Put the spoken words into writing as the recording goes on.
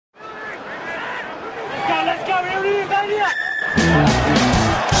I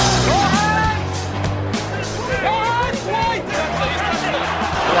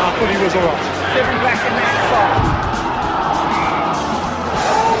thought he was all right. Every back in that spot.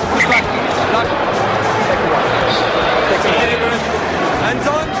 Hands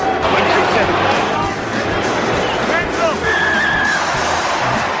on. 137.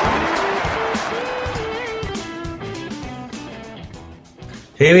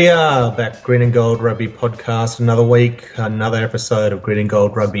 Here we are, back Green and Gold Rugby podcast, another week, another episode of Green and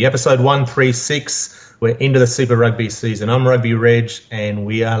Gold Rugby, episode 136. We're into the Super Rugby season. I'm Rugby Reg, and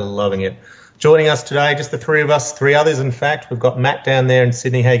we are loving it. Joining us today, just the three of us, three others in fact. We've got Matt down there in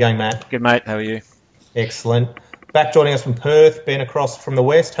Sydney. How you going, Matt? Good, mate. How are you? Excellent. Back joining us from Perth, Ben across from the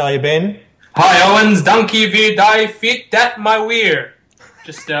west. How are you, Ben? Hi, Owens. Donkey vir die fit that my weir.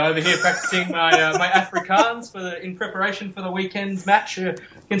 Just over here practicing my Afrikaans in preparation for the weekend's match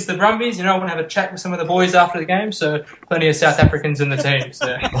against the Brumbies. You know, I want to have a chat with some of the boys after the game, so plenty of South Africans in the team.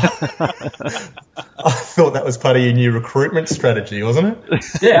 So. I thought that was part of your new recruitment strategy, wasn't it?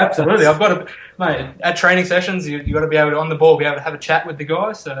 Yeah, absolutely. I've got to, mate, at training sessions, you got to be able to, on the ball, be able to have a chat with the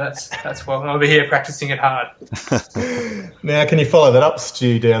guys, so that's why I'm over here practicing it hard. Now, can you follow that up,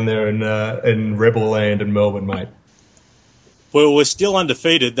 Stu, down there in Rebel Land in Melbourne, mate? Well, we're still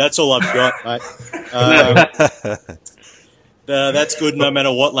undefeated. That's all I've got, mate. That's good no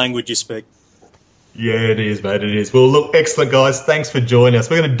matter what language you speak. Yeah, it is, mate. It is. Well, look, excellent, guys. Thanks for joining us.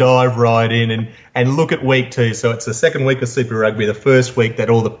 We're going to dive right in and look at week 2. So it's the second week of Super Rugby, the first week that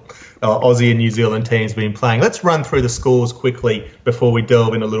all the Aussie and New Zealand teams have been playing. Let's run through the scores quickly before we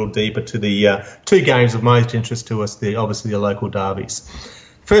delve in a little deeper to the two games of most interest to us, obviously the local derbies.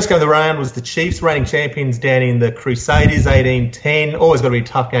 First game of the round was the Chiefs, reigning champions, down in the Crusaders, 18-10. Always got to be a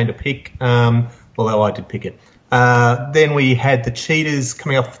tough game to pick, although I did pick it. Then we had the Cheetahs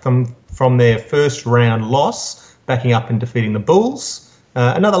coming up from their first round loss, backing up and defeating the Bulls.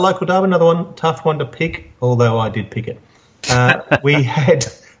 Another local derby, another one tough one to pick, although I did pick it.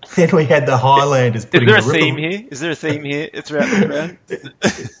 Then we had the Highlanders. Is there a theme here? Is there a theme here throughout the round?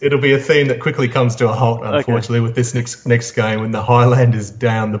 It'll be a theme that quickly comes to a halt, unfortunately, with this next game when the Highlanders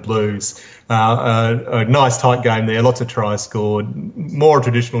down the Blues. A nice tight game there, lots of tries scored, more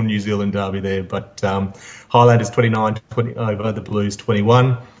traditional New Zealand derby there, but Highlanders 29-20 over the Blues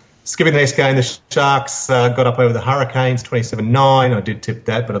 21. Skipping the next game, the Sharks got up over the Hurricanes 27-9. I did tip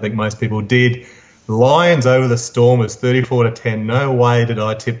that, but I think most people did. Lions over the Stormers 34-10. No way did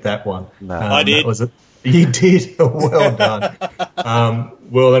I tip that one. No, I did. You did. Well done.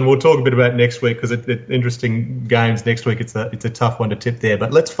 Well, and we'll talk a bit about next week because it's interesting games next week. It's a tough one to tip there.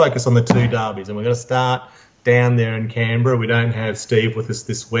 But let's focus on the two derbies, and we're going to start down there in Canberra. We don't have Steve with us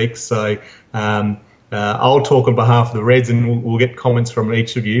this week, so I'll talk on behalf of the Reds, and we'll get comments from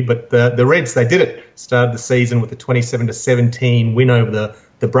each of you. But the Reds, they did it. Started the season with a 27-17 win over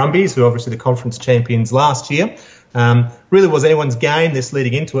the Brumbies, who are obviously the conference champions last year. Really was anyone's game this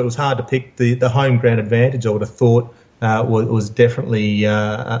leading into it. It was hard to pick the home ground advantage. I would have thought was definitely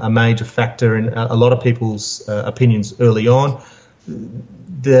a major factor in a lot of people's opinions early on.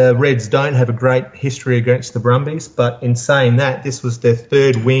 The Reds don't have a great history against the Brumbies, but in saying that, this was their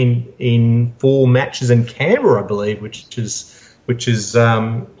third win in 4 matches in Canberra, I believe, which is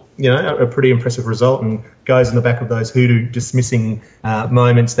a pretty impressive result and goes in the back of those hoodoo dismissing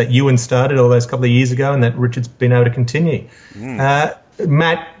moments that Ewan started all those couple of years ago and that Richard's been able to continue.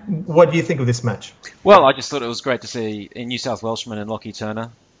 Matt, what do you think of this match? Well, I just thought it was great to see a New South Welshman and Lockie Turner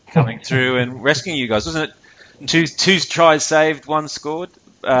coming through and rescuing you guys. Wasn't it two tries saved, 1 scored?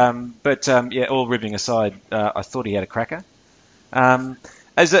 All ribbing aside, I thought he had a cracker.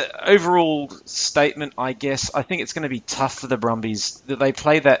 As an overall statement, I guess, I think it's going to be tough for the Brumbies that they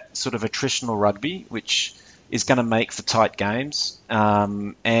play that sort of attritional rugby, which is going to make for tight games.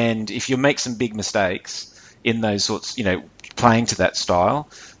 And if you make some big mistakes in those sorts, playing to that style,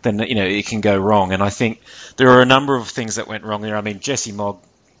 then, it can go wrong. And I think there are a number of things that went wrong there. I mean, Jesse Mogg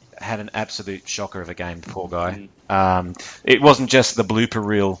had an absolute shocker of a game, poor guy. It wasn't just the blooper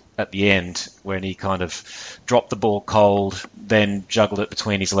reel at the end when he kind of dropped the ball cold, then juggled it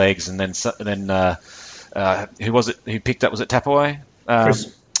between his legs, and then who was it who picked up? Was it Tapaway?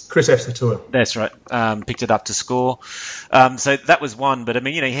 Chris Efsatua. That's right. Picked it up to score. So that was one, but I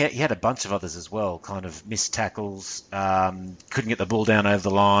mean, he had a bunch of others as well. Kind of missed tackles, couldn't get the ball down over the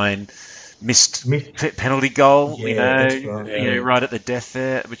line. Missed penalty goal, right at the death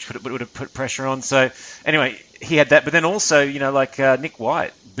there, which would have put pressure on. So anyway, he had that, but then also, Nick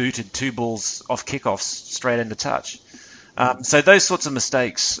White booted 2 balls off kickoffs straight into touch. So those sorts of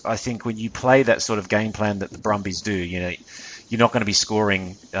mistakes, I think, when you play that sort of game plan that the Brumbies do, you're not going to be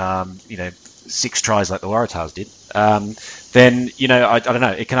scoring, 6 tries like the Waratahs did, then, I don't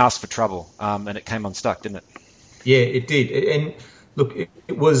know, it can ask for trouble, and it came unstuck, didn't it? Yeah, it did. And look,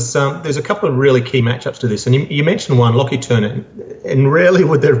 it was. There's a couple of really key matchups to this, and you mentioned one, Lockie Turner, and rarely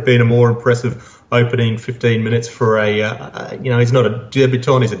would there have been a more impressive opening 15 minutes for a. He's not a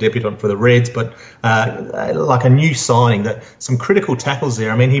debutant; he's a debutant for the Reds, but like a new signing. That some critical tackles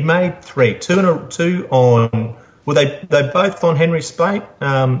there. I mean, he made 3, 2 on. Well, they both on Henry Spate,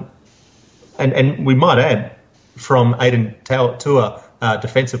 and we might add from Aiden Tua.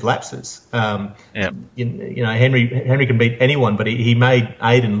 Defensive lapses. Henry can beat anyone, but he made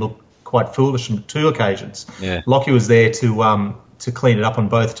Aiden look quite foolish on 2 occasions. Yeah. Lockie was there to clean it up on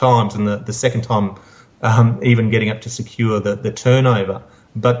both times, and the second time even getting up to secure the turnover.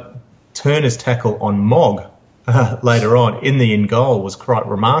 But Turner's tackle on Mogg later on in the in goal was quite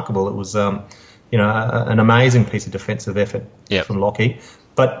remarkable. It was an amazing piece of defensive effort from Lockie.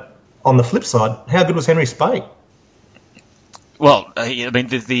 But on the flip side, how good was Henry Spate? Well, I mean,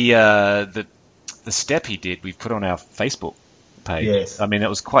 the step he did, we've put on our Facebook page. Yes. I mean, it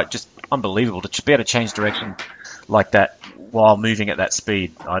was quite just unbelievable to be able to change direction like that while moving at that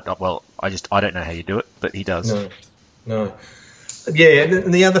speed. I don't know how you do it, but he does. No. Yeah,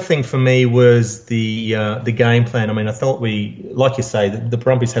 and the other thing for me was the game plan. I mean, I thought like you say, the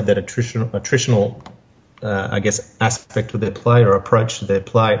Brumbies have that attritional aspect to their play or approach to their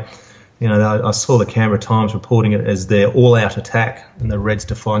play. I saw the Canberra Times reporting it as their all-out attack, and the Reds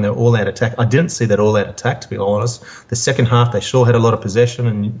define their all-out attack. I didn't see that all-out attack, to be honest. The second half, they sure had a lot of possession,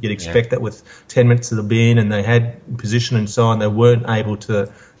 and you'd expect that with 10 minutes to the bin, and they had position and so on. They weren't able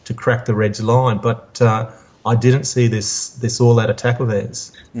to crack the Reds' line, but I didn't see this all-out attack of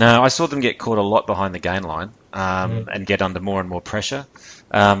theirs. No, I saw them get caught a lot behind the gain line and get under more and more pressure.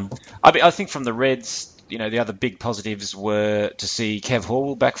 I think from the Reds, the other big positives were to see Kev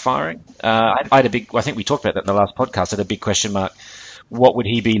Hall backfiring. I think we talked about that in the last podcast. I had a big question mark. What would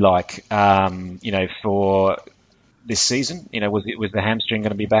he be like, for this season? Was the hamstring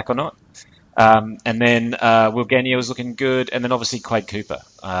going to be back or not? And then Will Genia was looking good, and then obviously Quade Cooper.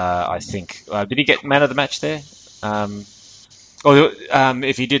 I think did he get man of the match there?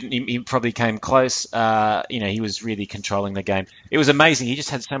 If he didn't, he probably came close. He was really controlling the game. It was amazing. He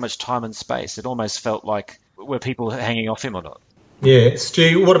just had so much time and space. It almost felt like, were people hanging off him or not? Yeah.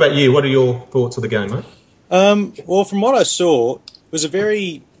 Stu, what about you? What are your thoughts of the game, mate? Well, from what I saw, it was a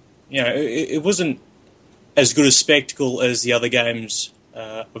very, it wasn't as good a spectacle as the other games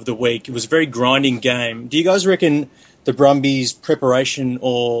of the week. It was a very grinding game. Do you guys reckon the Brumbies' preparation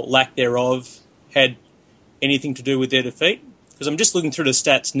or lack thereof had anything to do with their defeat? Because I'm just looking through the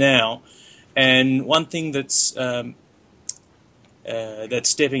stats now, and one thing that's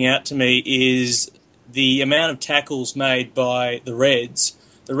stepping out to me is the amount of tackles made by the Reds.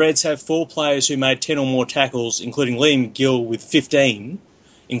 The Reds have 4 players who made 10 or more tackles, including Liam Gill with 15,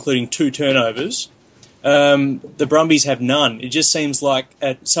 including 2 turnovers. The Brumbies have none. It just seems like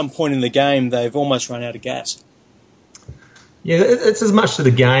at some point in the game they've almost run out of gas. Yeah, it's as much to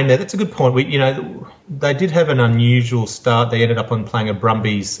the game there. That's a good point. They did have an unusual start. They ended up on playing a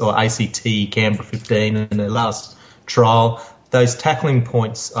Brumbies or ACT Canberra 15 in their last trial. Those tackling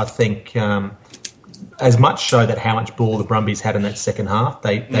points, I think, as much show that how much ball the Brumbies had in that second half.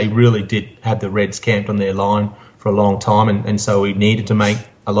 They really did have the Reds camped on their line for a long time, and so we needed to make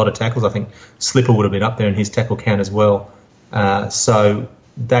a lot of tackles. I think Slipper would have been up there in his tackle count as well. So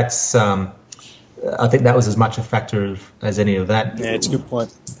that's... I think that was as much a factor as any of that. Yeah, it's a good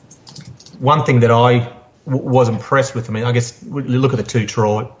point. One thing that I was impressed with, I guess, look at the two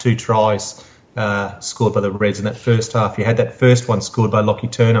tries scored by the Reds in that first half. You had that first one scored by Lockie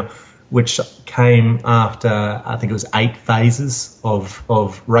Turner, which came after, I think it was 8 phases of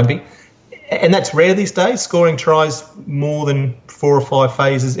rugby. And that's rare these days, scoring tries more than 4 or 5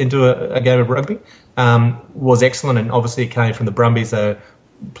 phases into a game of rugby. Was excellent, and obviously it came from the Brumbies.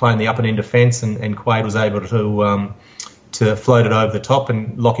 Playing the up and in defence, and Quade was able to float it over the top,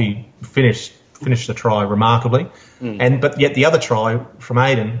 and Lockie finished the try remarkably. But yet the other try from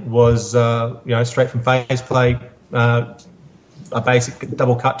Aiden was straight from phase play, a basic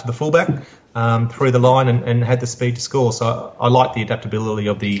double cut to the fullback through the line, and had the speed to score. So I like the adaptability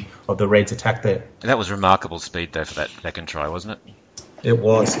of the Reds' attack there. That was remarkable speed though for that second try, wasn't it? It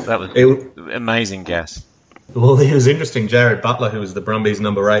was. That was amazing gas. Well, it was interesting. Jared Butler, who was the Brumbies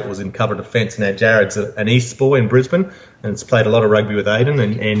number 8, was in cover defence. Now, Jared's an East boy in Brisbane and has played a lot of rugby with Aiden,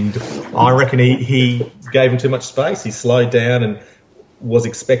 and I reckon he gave him too much space. He slowed down and was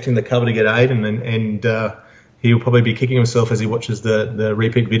expecting the cover to get Aiden, and he'll probably be kicking himself as he watches the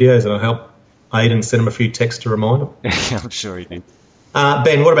repeat videos, and I hope Aiden send him a few texts to remind him. I'm sure he did.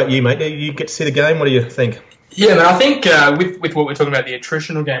 Ben, what about you, mate? You get to see the game. What do you think? Yeah, man, I think with what we're talking about, the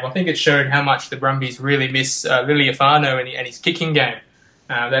attritional game, I think it showed how much the Brumbies really miss Liliafano and his kicking game.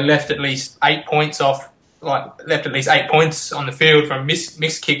 They left at least 8 points on the field from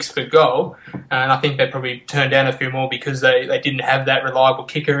missed kicks for goal, and I think they probably turned down a few more because they didn't have that reliable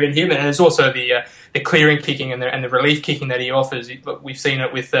kicker in him. And it's also the clearing kicking and the relief kicking that he offers. We've seen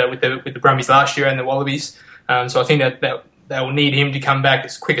it with the Brumbies last year and the Wallabies. So I think that they will need him to come back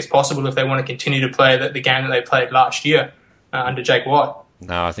as quick as possible if they want to continue to play the game that they played last year under Jake White.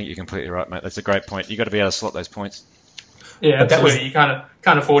 No, I think you're completely right, mate. That's a great point. You've got to be able to slot those points. Yeah, absolutely. You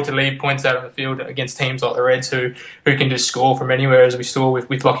can't afford to leave points out on the field against teams like the Reds who can just score from anywhere, as we saw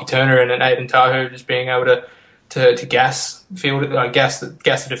with Lockie Turner and Aiden Tahu just being able to gas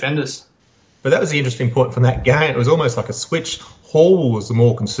the defenders. But that was the interesting point from that game. It was almost like a switch. Hall was the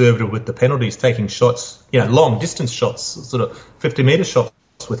more conservative with the penalties, taking shots, long distance shots, sort of 50-metre shots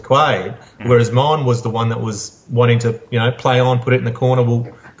with Quade, whereas mine was the one that was wanting to, play on, put it in the corner,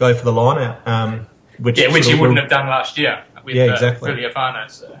 we'll go for the line out. Which he wouldn't have done last year with exactly. Filiafano.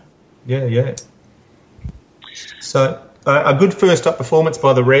 So. Yeah. So a good first up performance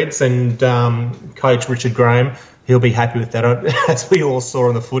by the Reds and coach Richard Graham. He'll be happy with that. As we all saw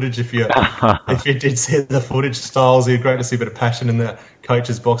on the footage, if you did see the footage, Stylesy, great to see a bit of passion in the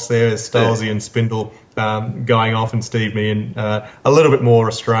coach's box there as Stylesy and Spindle going off, and Steve Meehan a little bit more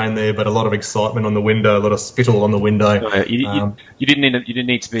restrained there, but a lot of excitement on the window, a lot of spittle on the window. You didn't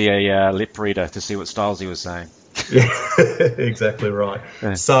need to be a lip reader to see what Stylesy was saying. Yeah, exactly right.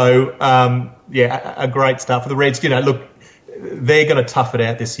 Yeah. So, a great start for the Reds. Look, they're going to tough it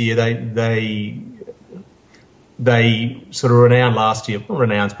out this year. They sort of renowned last year. Well,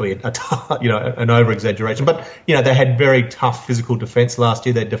 renowned's probably an over-exaggeration, but they had very tough physical defence last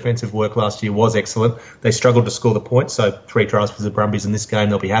year. Their defensive work last year was excellent. They struggled to score the points, so 3 tries for the Brumbies in this game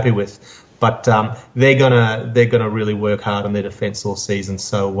they'll be happy with. But they're gonna really work hard on their defence all season.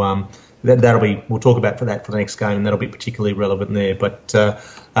 So we'll talk about for the next game, and that'll be particularly relevant there. But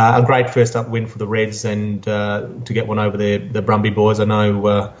a great first up win for the Reds, and to get one over the Brumby boys. I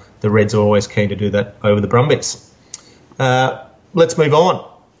know the Reds are always keen to do that over the Brumbies. Let's move on.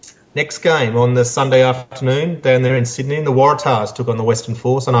 Next game on the Sunday afternoon down there in Sydney, the Waratahs took on the Western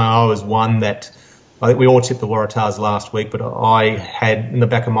Force. And I was one that I think we all tipped the Waratahs last week, but I had in the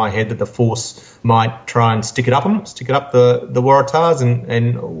back of my head that the Force might try and stick it up the Waratahs,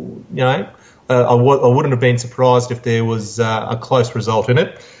 and I wouldn't have been surprised if there was a close result in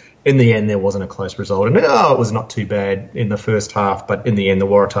it. In the end, there wasn't a close result in it. It was not too bad in the first half, but in the end, the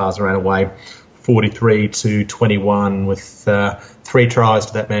Waratahs ran away 43-21 with 3 tries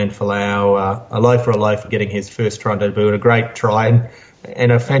to that man Folau, Alofa getting his first try debut, and a great try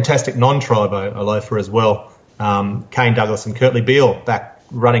and a fantastic non-try by Alofa as well. Kane Douglas and Kurtley Beale back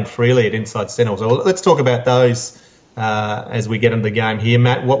running freely at inside centre. So let's talk about those as we get into the game here.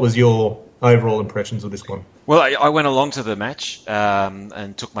 Matt, what was your overall impressions of this one? Well, I went along to the match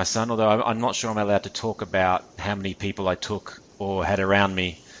and took my son, although I'm not sure I'm allowed to talk about how many people I took or had around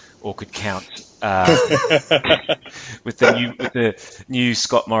me or could count with the new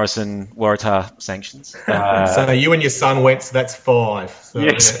Scott Morrison Waratah sanctions. So you and your son went, so that's 5. So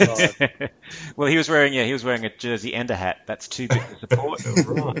yes. Yeah, 5. Well, he was wearing a jersey and a hat. That's 2 bits of support.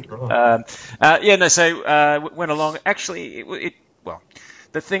 right. Went along. Actually,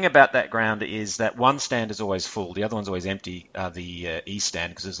 the thing about that ground is that one stand is always full, the other one's always empty, the east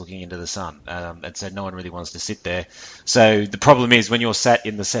stand, because it's looking into the sun, and so no one really wants to sit there. So the problem is when you're sat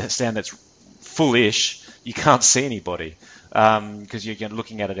in the stand that's full-ish, you can't see anybody because you're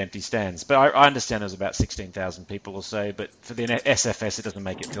looking at empty stands. But I understand there's about 16,000 people or so, but for the SFS it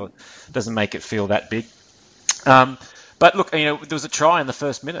doesn't make it feel that big. But look, there was a try in the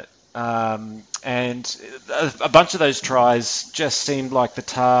first minute. And a bunch of those tries just seemed like the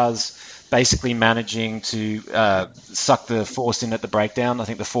Tars basically managing to suck the Force in at the breakdown. I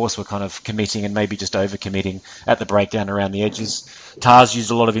think the Force were kind of committing and maybe just over-committing at the breakdown around the edges. Tars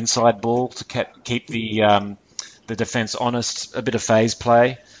used a lot of inside ball to keep the defence honest, a bit of phase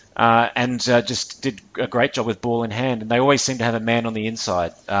play, and just did a great job with ball in hand. And they always seem to have a man on the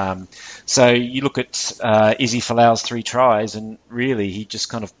inside. So you look at Izzy Folau's 3 tries, and really he just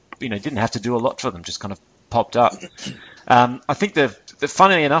kind of didn't have to do a lot for them, just kind of popped up. I think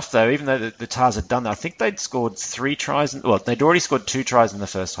funnily enough, though, even though the Tars had done that, I think they'd scored 3 tries. They'd already scored 2 tries in the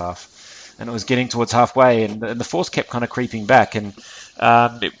first half, and it was getting towards halfway, and the Force kept kind of creeping back. And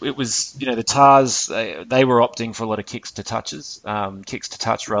It was, the Tars, they were opting for a lot of kicks to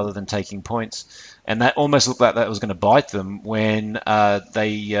touch rather than taking points. And that almost looked like that was going to bite them when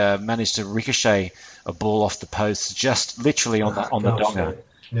they managed to ricochet a ball off the post just literally on the donger.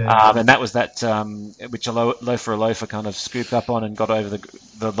 Yeah. And that was that which a loafer kind of scooped up on and got over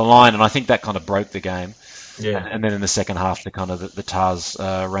the line. And I think that kind of broke the game. Yeah. And then in the second half, the Tars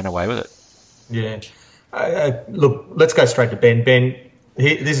ran away with it. Yeah. Look, let's go straight to Ben. Ben,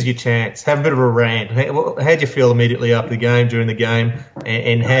 this is your chance. Have a bit of a rant. How'd you feel immediately after the game, during the game,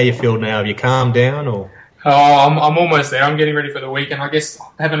 and how you feel now? Have you calmed down or? Oh, I'm almost there. I'm getting ready for the weekend. I guess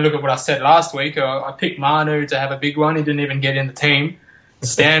having a look at what I said last week, I picked Manu to have a big one. He didn't even get in the team.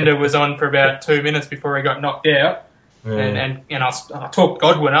 Stander was on for about 2 minutes before he got knocked out. Yeah. And I talked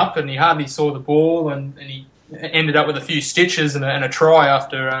Godwin up, and he hardly saw the ball, and he ended up with a few stitches and a try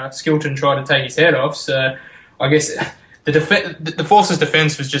after Skilton tried to take his head off. So I guess the Force's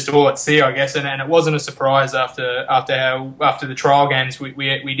defence was just all at sea, I guess, and it wasn't a surprise after the trial games. We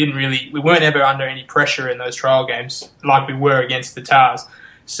weren't ever under any pressure in those trial games like we were against the Tars.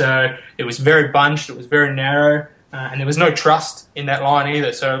 So it was very bunched, it was very narrow, and there was no trust in that line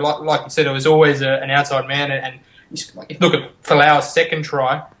either. So like you said, it was always an outside man. And if you look at Folau's second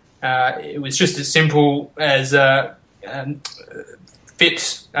try, it was just as simple as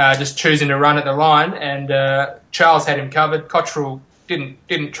Phipps just choosing to run at the line, and Charles had him covered. Cottrell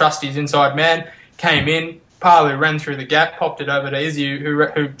didn't trust his inside man, came in, Palu ran through the gap, popped it over to Izzy,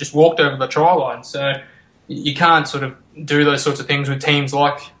 who just walked over the try line. So you can't sort of do those sorts of things with teams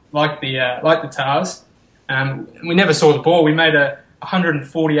like the Tars. We never saw the ball. We made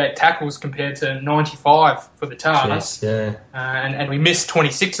 148 tackles compared to 95 for the Tars. Yes, yeah. And we missed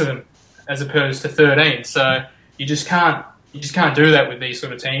 26 of them as opposed to 13. So you just can't do that with these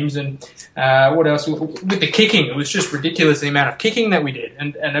sort of teams. And what else? With the kicking, it was just ridiculous the amount of kicking that we did.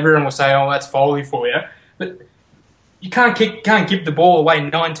 And everyone will say, "Oh, that's Foley for you," but you can't give the ball away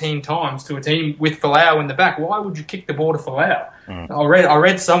 19 times to a team with Folau in the back. Why would you kick the ball to Folau? I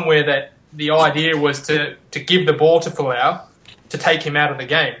read somewhere that the idea was to give the ball to Folau to take him out of the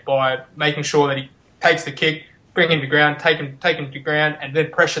game by making sure that he takes the kick, bring him to ground, take him to ground, and then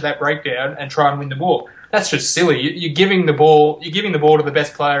pressure that breakdown and try and win the ball. That's just silly. You're giving the ball to the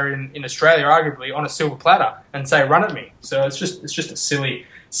best player in Australia, arguably, on a silver platter, and say, "Run at me." So it's just a silly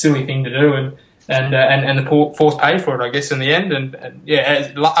thing to do, and the Force paid for it, I guess, in the end. And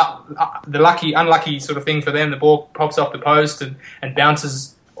the unlucky sort of thing for them, the ball pops off the post and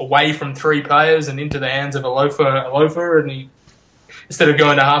bounces away from three players and into the hands of a loafer, and he, instead of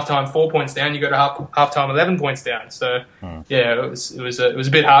going to halftime 4 points down, you go to halftime 11 points down. So it was a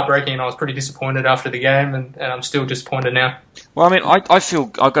bit heartbreaking, and I was pretty disappointed after the game, and I'm still disappointed now. Well, I mean,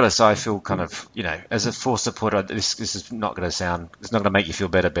 I've got to say, I feel kind of, as a Force supporter, this is not going to make you feel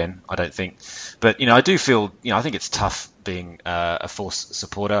better, Ben, I don't think. But, I do feel, I think it's tough being a Force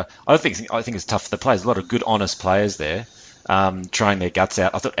supporter. I think it's tough for the players. A lot of good, honest players there. Trying their guts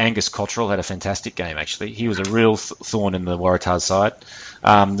out. I thought Angus Cottrell had a fantastic game, actually. He was a real thorn in the Waratahs side.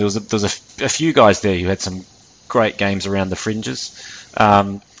 There was a few guys there who had some great games around the fringes,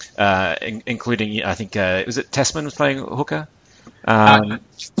 including, I think, was it Tasman was playing hooker? Was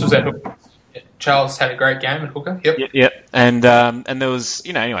that hooker? Charles had a great game at hooker. Yep. Yep. And there was,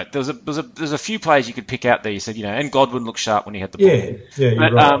 anyway, there was a few players you could pick out there. You said, and Godwin looked sharp when he had the ball. Yeah,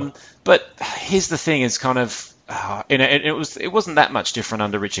 you're right. But here's the thing: is kind of. It wasn't that much different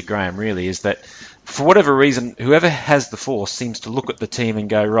under Richard Graham, really, is that for whatever reason, whoever has the Force seems to look at the team and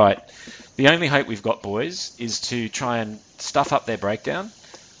go, right, the only hope we've got, boys, is to try and stuff up their breakdown.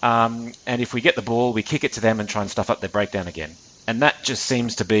 And if we get the ball, we kick it to them and try and stuff up their breakdown again. And that just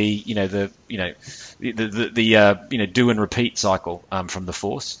seems to be, the do and repeat cycle from the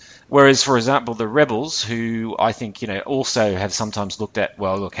Force. Whereas, for example, the Rebels, who I think, also have sometimes looked at,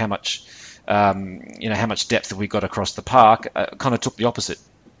 well, look, how much depth have we got across the park, kind of took the opposite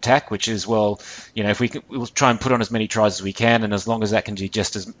tack, which is, well, if we'll try and put on as many tries as we can, and as long as that can be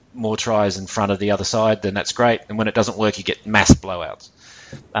just as more tries in front of the other side, then that's great. And when it doesn't work, you get mass blowouts.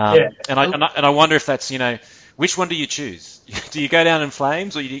 And I wonder if that's, which one do you choose? Do you go down in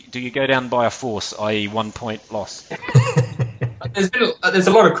flames, or do you go down by a force, i.e. 1 point loss? There's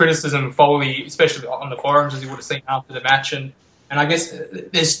a lot of criticism of Foley, especially on the forums, as you would have seen after the match, and I guess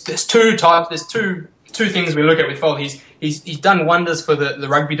there's two types. There's two things we look at with Foley. He's done wonders for the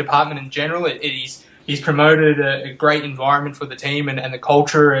rugby department in general. He's promoted a great environment for the team and the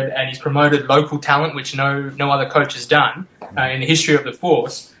culture, and he's promoted local talent, which no other coach has done in the history of the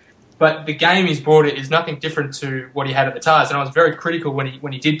Force. But the game he's brought is nothing different to what he had at the Tars, and I was very critical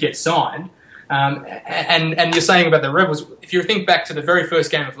when he did get signed. And you're saying about the Rebels, if you think back to the very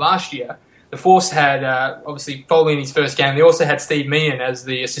first game of last year, the Force had obviously Foley in his first game. They also had Steve Meehan as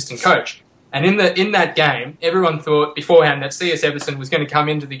the assistant coach. And in that game, everyone thought beforehand that C.S. Everson was going to come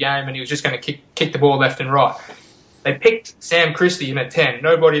into the game and he was just going to kick the ball left and right. They picked Sam Christie in at 10,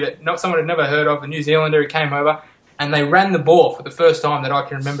 someone had never heard of, a New Zealander who came over, and they ran the ball for the first time that I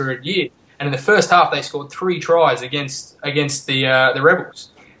can remember in years. And in the first half, they scored 3 tries against the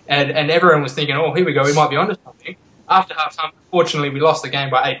Rebels. And everyone was thinking, oh, here we go, we might be onto something. After half-time, unfortunately, we lost the game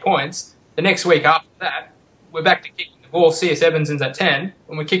by 8 points. The next week after that, we're back to kicking the ball. C.S. Evanson's at 10,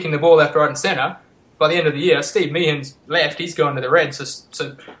 and we're kicking the ball left, right, and centre. By the end of the year, Steve Meehan's left. He's gone to the Reds.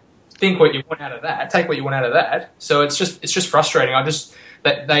 So think what you want out of that. Take what you want out of that. So it's just frustrating.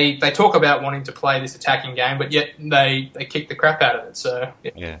 That they talk about wanting to play this attacking game, but yet they kick the crap out of it. So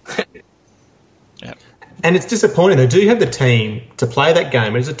yeah. Yeah. And it's disappointing. They do have the team to play that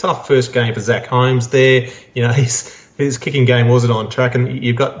game. It was a tough first game for Zach Holmes there. You know, his kicking game wasn't on track, and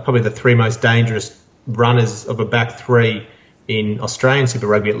you've got probably the 3 most dangerous runners of a back 3 in Australian Super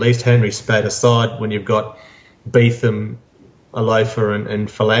Rugby, at least Henry Spade aside, when you've got Beetham, Alofa and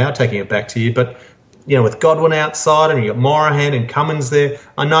Falau taking it back to you. But, you know, with Godwin outside and you've got Morahan and Cummins there,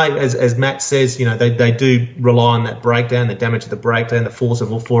 I know, as Matt says, you know, they do rely on that breakdown, the damage of the breakdown. The Force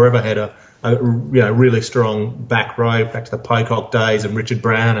have forever had a really strong back row, back to the Pocock days and Richard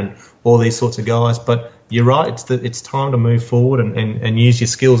Brown and all these sorts of guys. But you're right, it's time to move forward and use your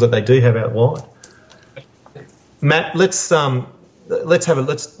skills that they do have out wide. Matt, let's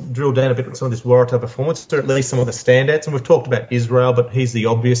drill down a bit on some of this Waratah performance, or at least some of the standouts. And we've talked about Israel, but he's the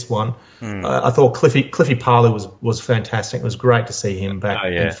obvious one. I thought Cliffy Palu was fantastic. It was great to see him back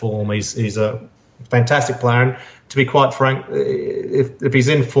in form. He's a fantastic player, and to be quite frank, if he's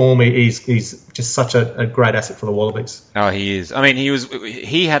in form, he's just such a great asset for the Wallabies. Oh, he is. I mean,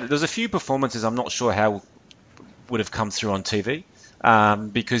 there's a few performances I'm not sure how would have come through on TV,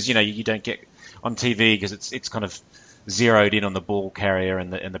 because you don't get on TV because it's kind of zeroed in on the ball carrier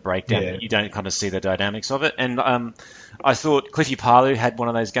and the breakdown. Yeah. You don't kind of see the dynamics of it. And I thought Cliffy Palu had one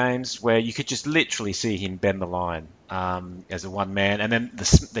of those games where you could just literally see him bend the line as a one man, and then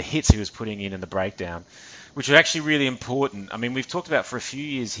the hits he was putting in the breakdown, which are actually really important. I mean, we've talked about for a few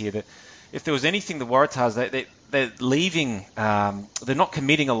years here that if there was anything, the Waratahs, they're leaving, they're not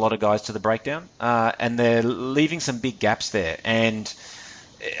committing a lot of guys to the breakdown, and they're leaving some big gaps there. And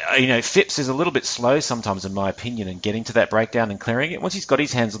Phipps is a little bit slow sometimes, in my opinion, in getting to that breakdown and clearing it. Once he's got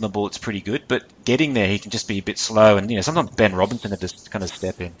his hands on the ball, it's pretty good, but getting there, he can just be a bit slow. And sometimes Ben Robinson had to kind of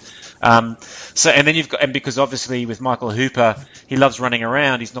step in. And because obviously with Michael Hooper, he loves running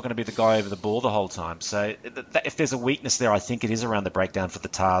around. He's not going to be the guy over the ball the whole time. So if there's a weakness there, I think it is around the breakdown for the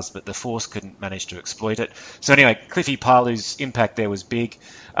Tars, but the Force couldn't manage to exploit it. So anyway, Cliffy Palu's impact there was big.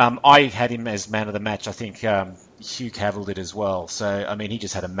 I had him as man of the match. I think Hugh Cavill did as well. So, I mean, he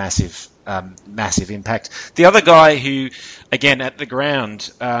just had a massive impact. The other guy who, again, at the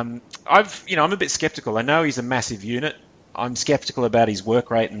ground, I'm a bit sceptical. I know he's a massive unit. I'm sceptical about his work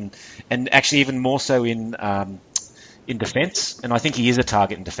rate and actually even more so in defence. And I think he is a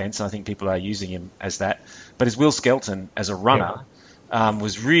target in defence, and I think people are using him as that. But his Will Skelton as a runner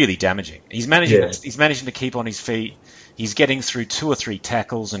was really damaging. He's managing to keep on his feet. He's getting through 2 or 3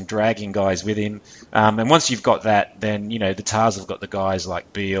 tackles and dragging guys with him. And once you've got that, then, the Tars have got the guys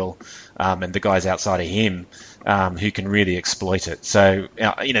like Beale and the guys outside of him who can really exploit it. So,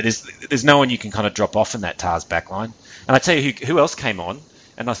 there's no one you can kind of drop off in that Tars backline. And I tell you who else came on,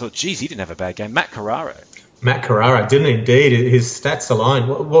 and I thought, geez, he didn't have a bad game. Matt Carraro. Matt Carraro didn't indeed. His stats alone.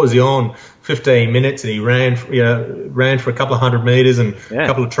 What was he on? 15 minutes, and he ran for a couple of 100 metres and a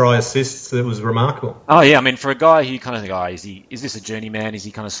couple of try assists. It was remarkable. Oh yeah, I mean, for a guy who kind of think, is this a journeyman? Is he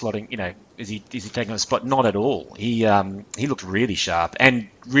kind of slotting? Is he taking a spot? Not at all. He looked really sharp and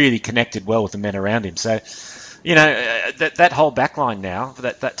really connected well with the men around him. So, that whole backline now,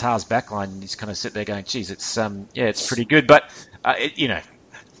 that Tars backline, is kind of sit there going, geez, it's pretty good, but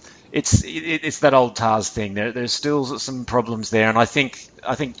It's that old Tars thing. There's still some problems there, and I think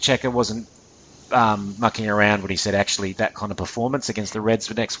Checker wasn't mucking around when he said actually that kind of performance against the Reds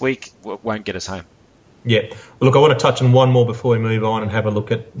for next week won't get us home. Yeah. Well, look, I want to touch on one more before we move on and have a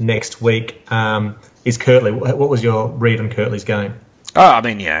look at next week. Is Kirtley? What was your read on Kirtley's game? Oh, I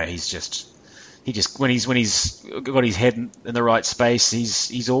mean, he just when he's got his head in the right space,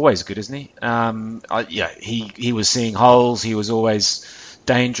 he's always good, isn't he? He was seeing holes. He was always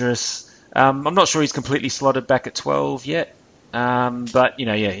dangerous. I'm not sure he's completely slotted back at 12 yet, but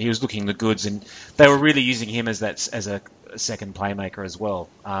he was looking the goods, and they were really using him as a second playmaker as well.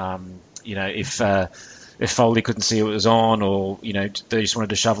 If Foley couldn't see it was on, or they just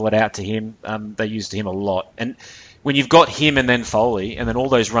wanted to shovel it out to him, they used him a lot. And when you've got him and then Foley and then all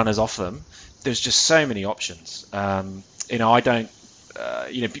those runners off them, there's just so many options. I don't.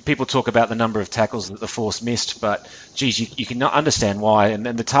 People talk about the number of tackles that the Force missed, but geez, you can understand why. And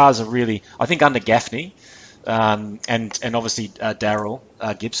the Tars are really, I think, under Gaffney, and obviously Daryl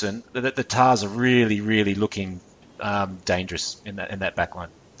Gibson, the Tars are really, really looking dangerous in that back line.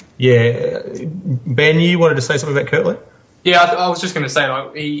 Yeah, Ben, you wanted to say something about Kirtley? Yeah, I was just going to say,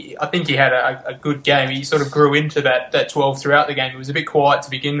 I think he had a good game. He sort of grew into that 12 throughout the game. It was a bit quiet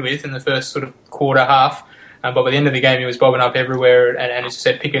to begin with in the first sort of quarter half. But by the end of the game, he was bobbing up everywhere and as you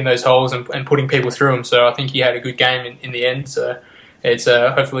said, picking those holes and putting people through them. So I think he had a good game in the end. So it's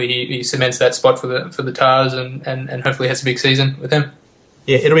hopefully he cements that spot for the Tars and hopefully has a big season with him.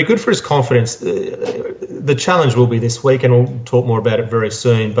 Yeah, it'll be good for his confidence. The challenge will be this week, and we'll talk more about it very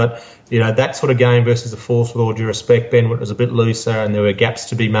soon. But that sort of game versus the Force, with all due respect, Ben, was a bit looser, and there were gaps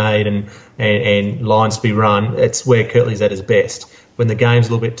to be made and lines to be run. It's where Kirtley's at his best. When the game's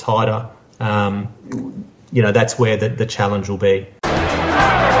a little bit tighter, that's where the challenge will be.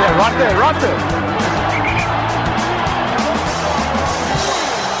 Yeah, right there.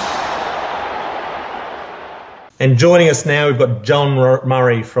 And joining us now, we've got John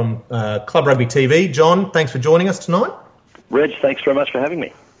Murray from Club Rugby TV. John, thanks for joining us tonight. Reg, thanks very much for having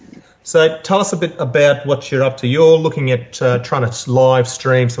me. So tell us a bit about what you're up to. You're looking at trying to live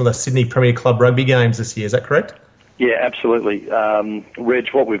stream some of the Sydney Premier Club rugby games this year, is that correct? Yeah, absolutely. Reg,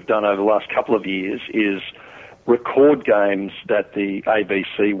 what we've done over the last couple of years is record games that the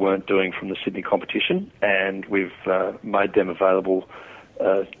ABC weren't doing from the Sydney competition, and we've made them available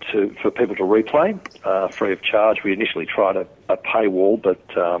for people to replay free of charge. We initially tried a paywall, but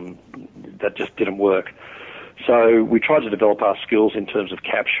that just didn't work. So we tried to develop our skills in terms of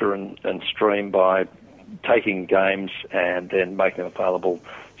capture and stream by taking games and then making them available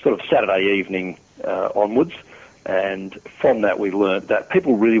sort of Saturday evening onwards. And from that we learned that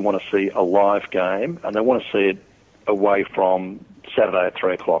people really want to see a live game and they want to see it away from Saturday at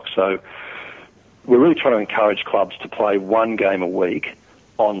 3 o'clock. So we're really trying to encourage clubs to play one game a week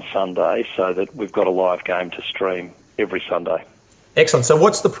on Sunday so that we've got a live game to stream every Sunday. Excellent. So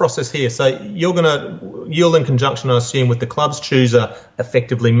what's the process here? So you'll in conjunction, I assume, with the clubs, choose a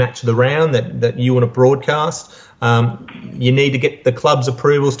effectively match of the round that you want to broadcast. You need to get the club's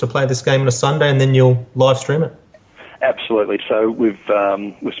approvals to play this game on a Sunday, and then you'll live stream it. Absolutely. So we've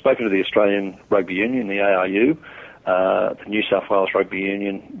spoken to the Australian Rugby Union, the ARU, the New South Wales Rugby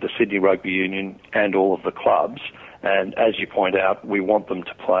Union, the Sydney Rugby Union, and all of the clubs. And as you point out, we want them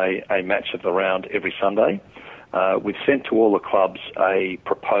to play a match of the round every Sunday. We've sent to all the clubs a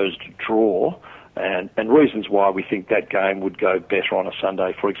proposed draw and reasons why we think that game would go better on a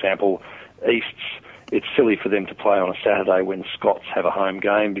Sunday. For example, Easts, it's silly for them to play on a Saturday when Scots have a home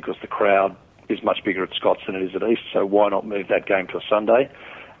game because the crowd is much bigger at Scots than it is at East, so why not move that game to a Sunday?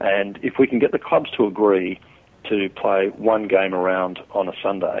 And if we can get the clubs to agree to play one game around on a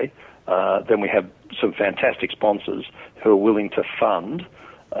Sunday, then we have some fantastic sponsors who are willing to fund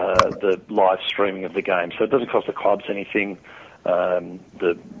the live streaming of the game. So it doesn't cost the clubs anything.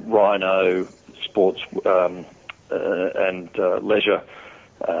 The Rhino Sports and Leisure,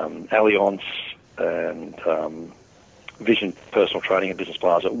 Allianz and Vision Personal Training and Business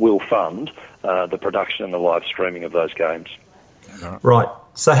Plaza will fund the production and the live streaming of those games. Right.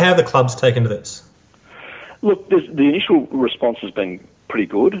 So how have the clubs taken to this? Look, the initial response has been pretty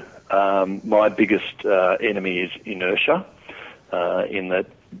good. My biggest enemy is inertia, in that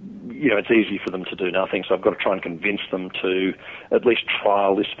it's easy for them to do nothing, so I've got to try and convince them to at least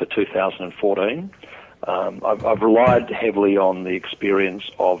trial this for 2014. I've relied heavily on the experience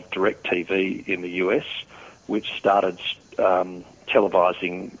of DirecTV in the US, which started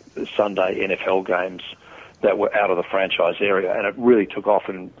televising Sunday NFL games that were out of the franchise area, and it really took off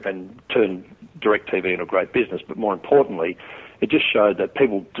and turned DirecTV into a great business. But more importantly, it just showed that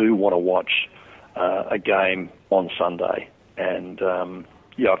people do want to watch a game on Sunday. And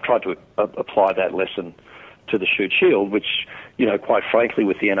I've tried to apply that lesson to the Shoot Shield, which, quite frankly,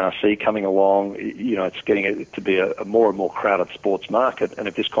 with the NRC coming along, it's getting it to be a more and more crowded sports market. And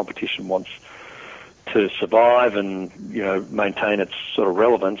if this competition wants to survive and, maintain its sort of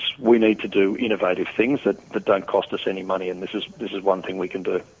relevance, we need to do innovative things that don't cost us any money. And this is one thing we can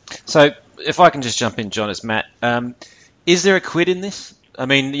do. So if I can just jump in, John, it's Matt. Is there a quid in this? I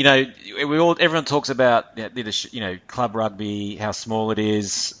mean, everyone talks about club rugby, how small it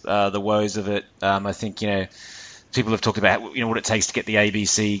is, the woes of it. I think people have talked about what it takes to get the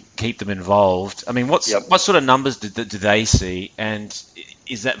ABC, keep them involved. I mean, what sort of numbers do they see, and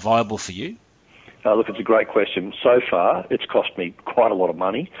is that viable for you? Look, it's a great question. So far, it's cost me quite a lot of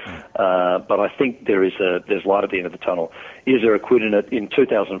money, but I think there's light at the end of the tunnel. Is there a quid in it? In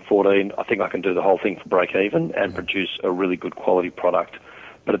 2014, I think I can do the whole thing for break even and produce a really good quality product.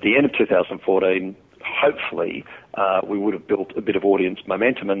 But at the end of 2014, hopefully, we would have built a bit of audience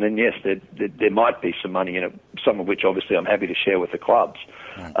momentum, and then yes, there might be some money in it, some of which obviously I'm happy to share with the clubs.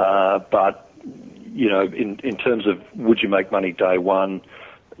 But you know, in terms of would you make money day one?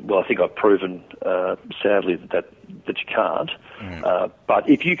 Well, I think I've proven, sadly, that you can't. But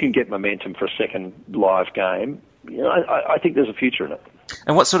if you can get momentum for a second live game, you know, I think there's a future in it.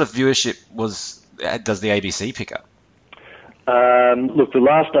 And what sort of viewership does the ABC pick up? Look, the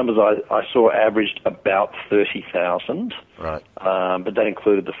last numbers I saw averaged about 30,000. Right. But that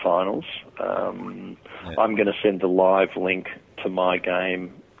included the finals. I'm going to send the live link to my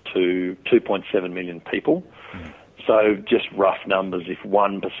game to 2.7 million people. So just rough numbers, if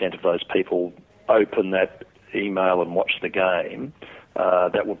 1% of those people open that email and watch the game,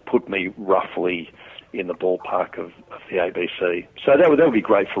 that would put me roughly in the ballpark of the ABC. So that would be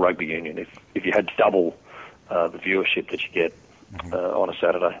great for rugby union if you had double the viewership that you get on a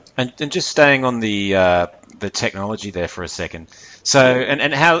Saturday. And just staying on the technology there for a second. So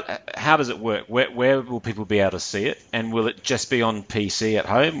and how does it work? Where will people be able to see it? And will it just be on PC at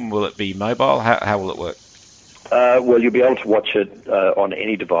home? Will it be mobile? How will it work? Well, you'll be able to watch it on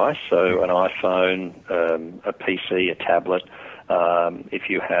any device, so an iPhone, a PC, a tablet. If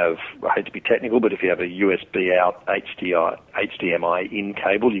you have, I hate to be technical, but if you have a USB out HDMI in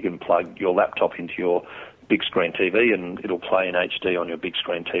cable, you can plug your laptop into your big screen TV and it'll play in HD on your big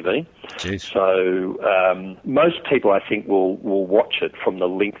screen TV. Jeez. So most people, I think, will watch it from the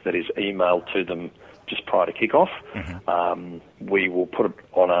link that is emailed to them just prior to kickoff. We will put it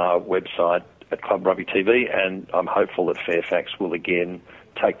on our website at Club Rugby TV, and I'm hopeful that Fairfax will again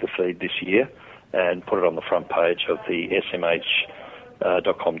take the feed this year and put it on the front page of the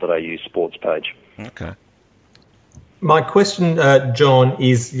smh.com.au sports page. Okay. My question, John,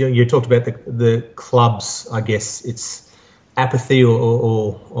 is you talked about the clubs. I guess it's apathy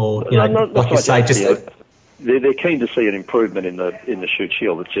or you know, not like you say, just they're keen to see an improvement in the Shute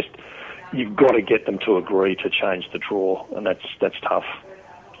Shield. It's just you've got to get them to agree to change the draw, and that's tough.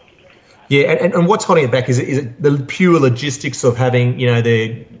 Yeah, and what's holding it back is it the pure logistics of having, you know,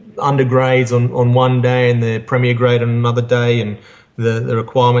 the undergrades on one day and the premier grade on another day, and the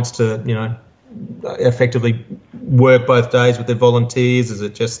requirements to, you know, effectively work both days with their volunteers? Is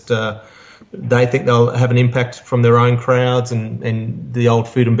it just they think they'll have an impact from their own crowds and the old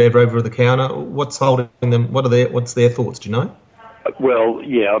food and bev over the counter? What's holding them? What's their thoughts? Do you know? Well,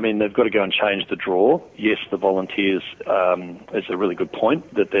 yeah, I mean, they've got to go and change the draw. Yes, the volunteers is a really good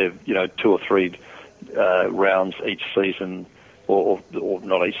point that they've, you know, 2 or 3 rounds each season, or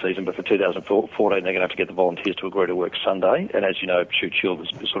not each season, but for 2014, they're going to have to get the volunteers to agree to work Sunday. And as you know, Shute Shield is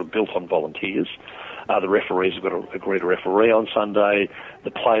sort of built on volunteers. The referees have got to agree to referee on Sunday.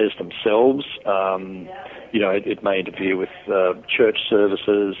 The players themselves, you know, it may interfere with church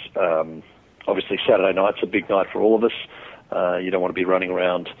services. Obviously, Saturday night's a big night for all of us. You don't want to be running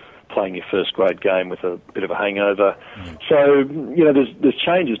around playing your first grade game with a bit of a hangover. So, you know, there's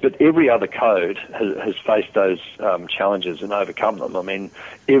changes, but every other code has faced those challenges and overcome them. I mean,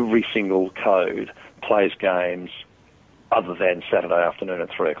 every single code plays games other than Saturday afternoon at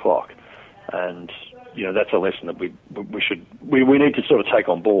 3 o'clock. And, you know, that's a lesson that we need to sort of take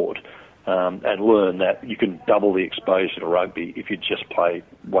on board and learn that you can double the exposure to rugby if you just play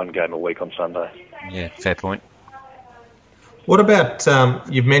one game a week on Sunday. Yeah, fair point. What about,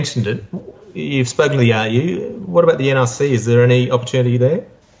 you've mentioned it, you've spoken to the AU, what about the NRC? Is there any opportunity there?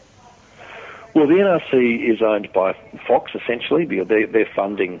 Well, the NRC is owned by Fox, essentially, because they're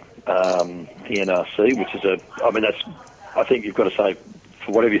funding the NRC, which is I think you've got to say,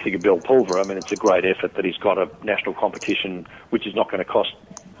 for whatever you think of Bill Pulver, I mean, it's a great effort that he's got a national competition which is not going to cost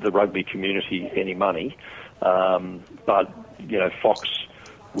the rugby community any money. But, you know, Fox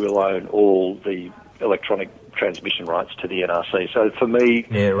will own all the electronic transmission rights to the NRC. So for me,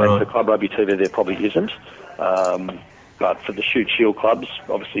 and for Club Rugby TV, there probably isn't. But for the Shute Shield clubs,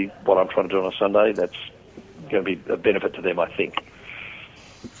 obviously what I'm trying to do on a Sunday, that's going to be a benefit to them, I think.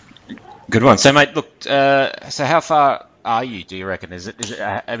 Good one. So, mate, look, so how far are you, do you reckon? Is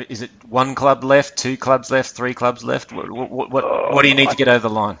it 1 club left, 2 clubs left, 3 clubs left? What do you need to get over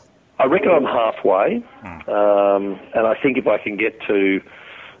the line? I reckon I'm halfway. And I think if I can get to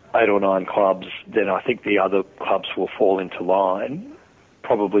 8 or 9 clubs, then I think the other clubs will fall into line,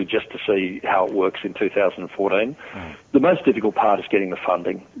 probably just to see how it works in 2014. The most difficult part is getting the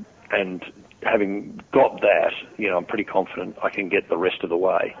funding, and having got that, you know, I'm pretty confident I can get the rest of the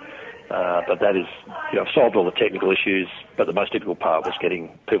way. But that is, I've solved all the technical issues, but the most difficult part was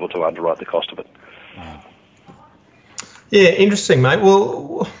getting people to underwrite the cost of it. Yeah, interesting, mate.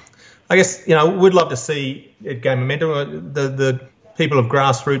 Well, I guess, we'd love to see it gain momentum. The people of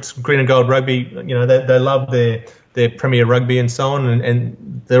grassroots, green and gold rugby, they love their Premier Rugby and so on,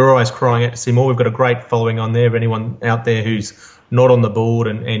 and they're always crying out to see more. We've got a great following on there. If anyone out there who's not on the board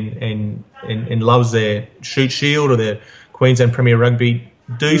and loves their Shoot Shield or their Queensland Premier Rugby,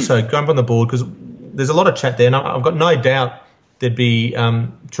 do so. Jump on the board, because there's a lot of chat there, and I've got no doubt there'd be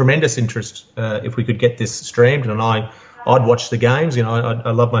tremendous interest if we could get this streamed, and I'd watch the games.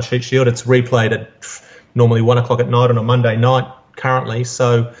 I love my Shoot Shield. It's replayed at normally 1 o'clock at night on a Monday night currently.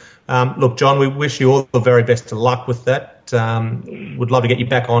 So, look, John, we wish you all the very best of luck with that. Would love to get you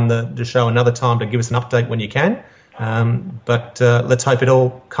back on the show another time to give us an update when you can. But let's hope it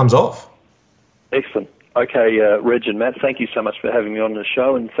all comes off. Excellent. Okay, Reg and Matt, thank you so much for having me on the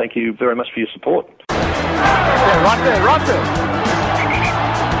show, and thank you very much for your support. Yeah, right there.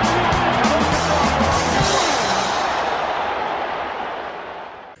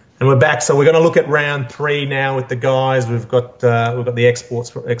 And we're back, so we're going to look at round 3 now with the guys. We've got the experts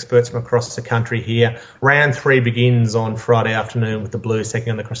from across the country here. Round 3 begins on Friday afternoon with the Blues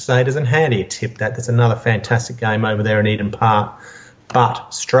taking on the Crusaders. And how do you tip that? There's another fantastic game over there in Eden Park.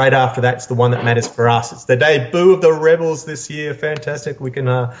 But straight after that's the one that matters for us. It's the debut of the Rebels this year. Fantastic. We can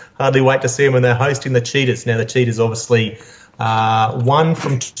hardly wait to see them when they're hosting the Cheetahs. Now, the Cheetahs obviously 1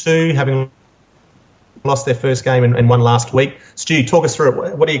 from 2, having lost their first game and won last week. Stu, talk us through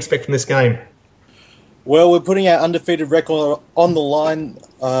it. What do you expect from this game? Well, we're putting our undefeated record on the line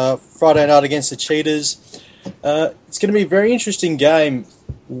Friday night against the Cheetahs. It's going to be a very interesting game.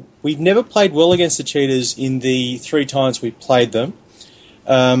 We've never played well against the Cheetahs in the 3 times we played them.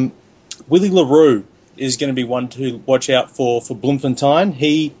 Willie LaRue is going to be one to watch out for Bloemfontein.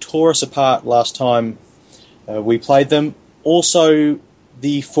 He tore us apart last time we played them. Also,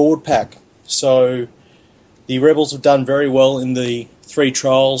 the forward pack. So the Rebels have done very well in the 3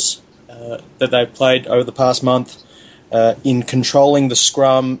 trials that they've played over the past month in controlling the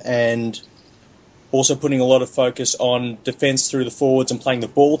scrum and also putting a lot of focus on defence through the forwards and playing the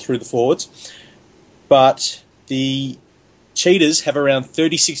ball through the forwards. But the Cheetahs have around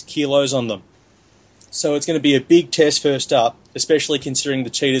 36 kilos on them. So it's going to be a big test first up, especially considering the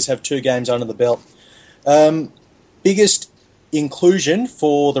Cheetahs have 2 games under the belt. Biggest inclusion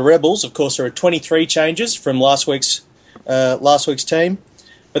for the Rebels, of course, there are 23 changes from last week's team.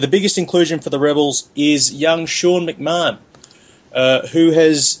 But the biggest inclusion for the Rebels is young Sean McMahon,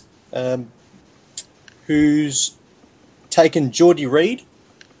 who's taken Geordie Reid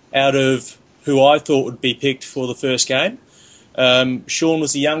out of who I thought would be picked for the first game. Sean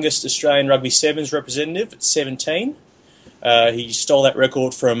was the youngest Australian Rugby Sevens representative at 17. He stole that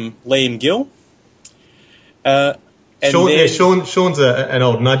record from Liam Gill. Sean's an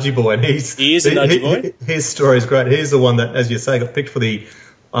old nudgy boy, and he is a nudgy boy. His story is great. He's the one that, as you say, got picked for the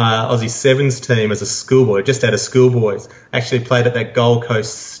Aussie Sevens team as a schoolboy, just out of schoolboys. Actually played at that Gold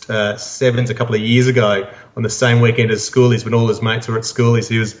Coast Sevens a couple of years ago on the same weekend as schoolies, when all his mates were at schoolies.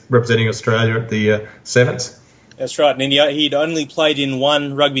 He was representing Australia at the Sevens. That's right, and he'd only played in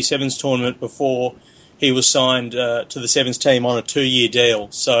 1 Rugby Sevens tournament before he was signed to the Sevens team on a 2-year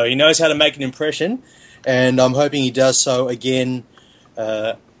deal. So he knows how to make an impression, and I'm hoping he does so again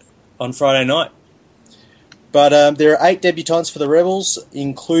on Friday night. But there are 8 debutants for the Rebels,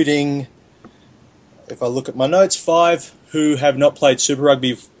 including, if I look at my notes, 5 who have not played Super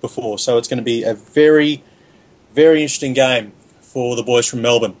Rugby before. So it's going to be a very, very interesting game for the boys from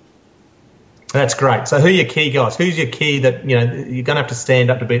Melbourne. That's great. So who are your key guys? Who's your key that you're going to have to stand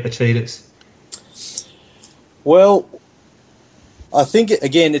up to beat the Cheetahs? Well, I think,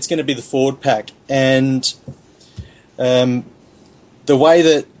 again, it's going to be the forward pack. And the way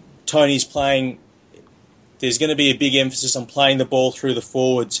that Tony's playing, there's going to be a big emphasis on playing the ball through the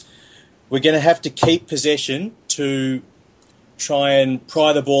forwards. We're going to have to keep possession to try and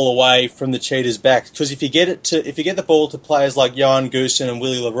pry the ball away from the Cheetahs' backs. Because if you get the ball to players like Johan Goosen and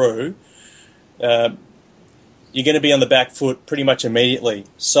Willie LaRue, you're going to be on the back foot pretty much immediately.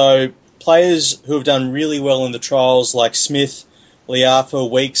 So players who have done really well in the trials, like Smith, Liafa,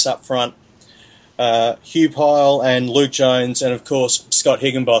 Weeks up front, Hugh Pyle and Luke Jones, and of course Scott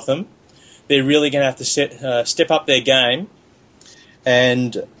Higginbotham, they're really going to have to step up their game.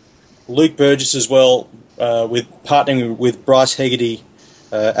 And Luke Burgess as well, with partnering with Bryce Hegarty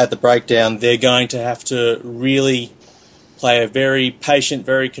at the breakdown, they're going to have to really play a very patient,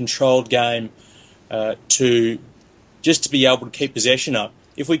 very controlled game to be able to keep possession up.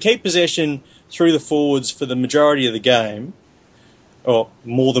 If we keep possession through the forwards for the majority of the game, or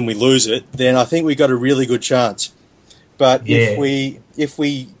more than we lose it, then I think we've got a really good chance. But if we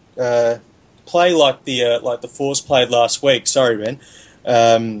play like the Force played last week, sorry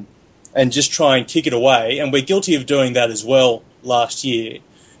Ben, and just try and kick it away, and we're guilty of doing that as well last year,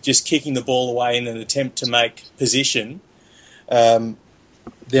 just kicking the ball away in an attempt to make position, then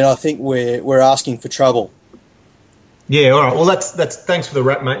I think we're asking for trouble. Yeah, all right. Well, that's thanks for the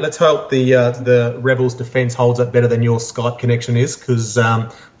wrap, mate. Let's hope the Rebels' defence holds up better than your Skype connection is, because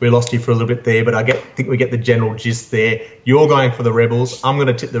we lost you for a little bit there. But I think we get the general gist there. You're going for the Rebels. I'm going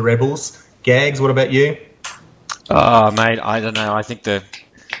to tip the Rebels. Gags, what about you? Oh, mate, I don't know. I think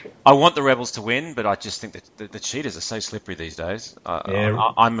I want the Rebels to win, but I just think that the Cheetahs are so slippery these days.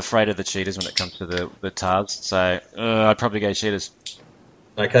 I'm afraid of the Cheetahs when it comes to the Tars. So I'd probably go Cheetahs.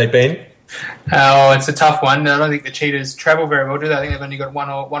 Okay, Ben. Oh, it's a tough one. I don't think the Cheetahs travel very well, do they? I think they've only got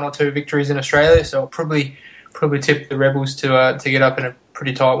one or two victories in Australia, so I'll probably tip the Rebels to get up in a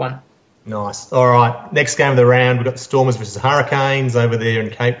pretty tight one. Nice. All right. Next game of the round, we've got the Stormers versus Hurricanes over there in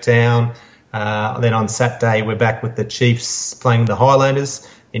Cape Town. Then on Saturday, we're back with the Chiefs playing the Highlanders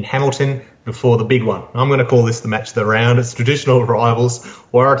in Hamilton before the big one. I'm going to call this the match of the round. It's traditional rivals,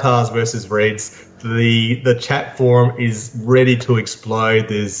 Waratahs versus Reds. The chat forum is ready to explode.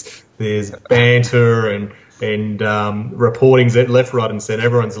 There's banter and reportings at left, right and centre.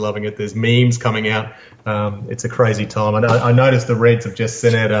 Everyone's loving it. There's memes coming out. It's a crazy time. I noticed the Reds have just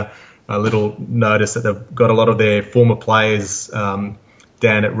sent out a little notice that they've got a lot of their former players down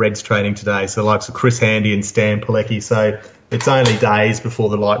at Reds training today. So the likes of Chris Handy and Stan Pilecki. So it's only days before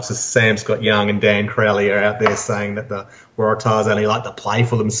the likes of Sam Scott Young and Dan Crowley are out there saying that the Waratahs only like to play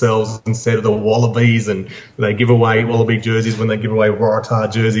for themselves instead of the Wallabies, and they give away Wallaby jerseys when they give away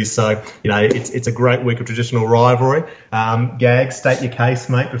Waratah jerseys. So, it's a great week of traditional rivalry. Gag, state your case,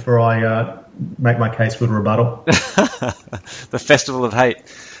 mate, before I make my case for the rebuttal. The Festival of Hate.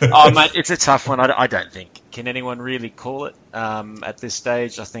 Oh, mate, it's a tough one. I don't think. Can anyone really call it at this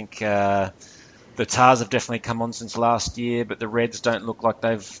stage? I think the Tars have definitely come on since last year, but the Reds don't look like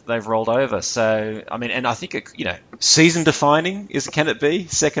they've rolled over. So, I mean, and I think season defining can it be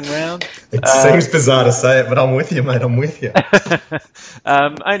second round? It seems bizarre to say it, but I'm with you, mate. I'm with you.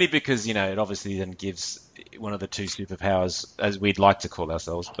 Only because it obviously then gives one of the two superpowers, as we'd like to call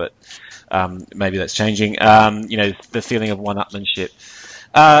ourselves, but maybe that's changing. The feeling of one-upmanship.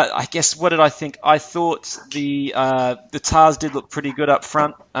 I guess, what did I think? I thought the Tars did look pretty good up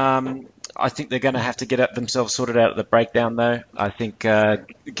front. I think they're going to have to get themselves sorted out at the breakdown, though. I think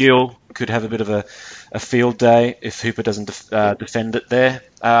Gill could have a bit of a field day if Hooper doesn't defend it there.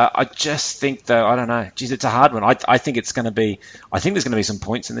 I just think, though, I don't know. Geez, it's a hard one. I think there's going to be some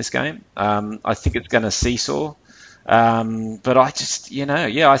points in this game. I think it's going to seesaw. But I just,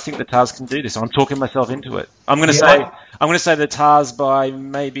 I think the Tars can do this. I'm talking myself into it. I'm going to say the Tars by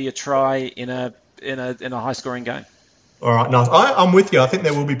maybe a try in a high-scoring game. All right, nice. I'm with you. I think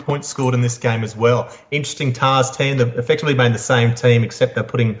there will be points scored in this game as well. Interesting Tars team. They've effectively made the same team, except they're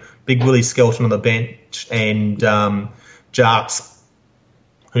putting Big Willie Skelton on the bench and Jarks,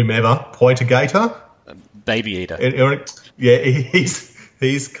 whomever, Pointer Gator. Baby Eater. Yeah,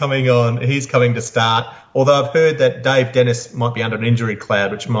 he's coming on. He's coming to start. Although I've heard that Dave Dennis might be under an injury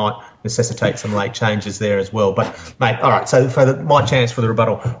cloud, which might necessitate some late changes there as well. But, mate, all right, so for my chance for the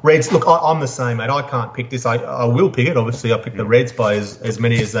rebuttal. Reds, look, I'm the same, mate. I can't pick this. I will pick it. Obviously, I pick the Reds by as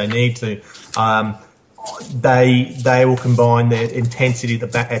many as they need to. They will combine their intensity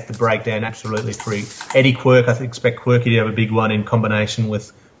at the breakdown absolutely through Eddie Quirk. I expect Quirky to have a big one in combination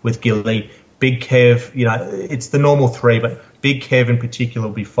with Gilly. Big Kev, it's the normal three, but Big Kev in particular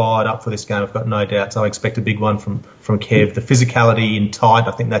will be fired up for this game. I've got no doubt. So I expect a big one from Kev. The physicality in tight,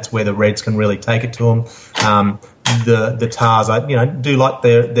 I think that's where the Reds can really take it to them. The Tars, do like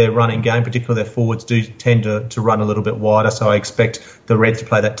their running game, particularly their forwards do tend to run a little bit wider. So I expect the Reds to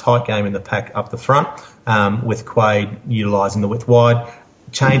play that tight game in the pack up the front, with Quaid utilising the width wide.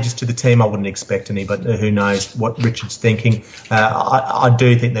 Changes to the team, I wouldn't expect any, but who knows what Richard's thinking. I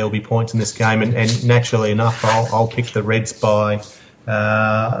do think there will be points in this game, and naturally enough, I'll pick the Reds by.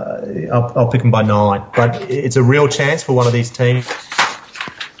 I'll pick them by 9, but it's a real chance for one of these teams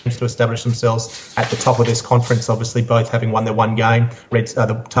to establish themselves at the top of this conference. Obviously, both having won their one game,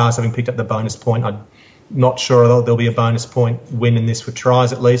 the Tars having picked up the bonus point. I'm not sure there'll be a bonus point win in this for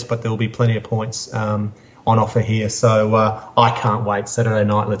tries at least, but there will be plenty of points on offer here. So I can't wait. Saturday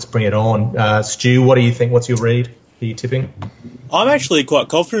night, let's bring it on. Stu, what do you think? What's your read? Are you tipping? I'm actually quite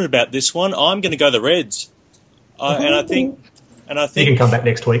confident about this one. I'm going to go the Reds, and I think you can come back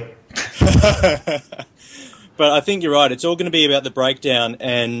next week. But I think you're right. It's all going to be about the breakdown,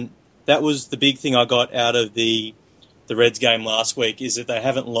 and that was the big thing I got out of the the Reds game last week is that they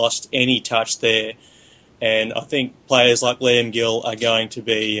haven't lost any touch there, and I think players like Liam Gill are going to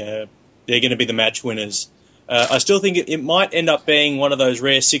be they're going to be the match winners. I still think it might end up being one of those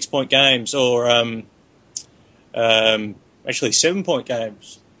rare 6-point games, or actually 7-point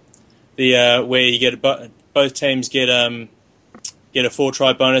games. Where you get both teams get a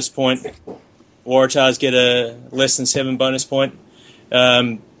 4-try bonus point. Waratahs get a less than 7 bonus point.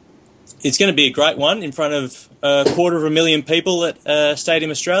 It's going to be a great one in front of 250,000 people at Stadium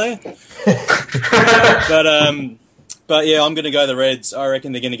Australia. But yeah, I'm going to go the Reds. I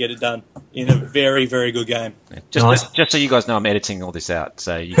reckon they're going to get it done in a very, very good game. Just so you guys know, I'm editing all this out,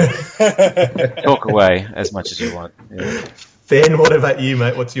 so you can talk away as much as you want. Yeah. Ben, what about you,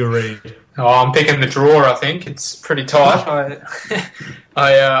 mate? What's your read? Oh, I'm picking the draw. I think it's pretty tight.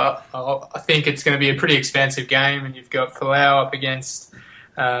 I think it's going to be a pretty expansive game, and you've got Folau up against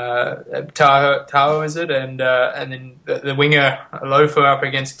Tahoe, is it? And then the winger Lofa up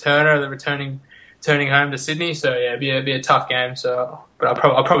against Turner, the returning home to Sydney. So yeah, it'd be a tough game. So, but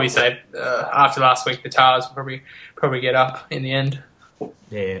I'll probably say after last week, the Tars will probably get up in the end.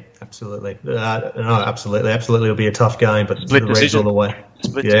 Yeah, absolutely. No, absolutely. It'll be a tough game, but Split the Reds decision. all the way.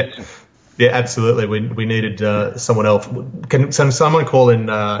 Split Yeah. decision. Yeah, absolutely. We needed someone else. Can someone call in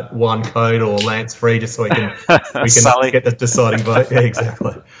One Code or Lance Free just so we can Sully. get the deciding vote? Yeah,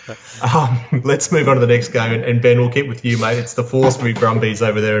 exactly. Let's move on to the next game, and Ben, we'll keep with you, mate. It's the Forcebury Brumbies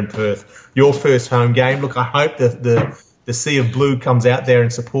over there in Perth. Your first home game. Look, I hope that the Sea of Blue comes out there in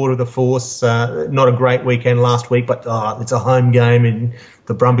support of the Force. Not a great weekend last week, but it's a home game, and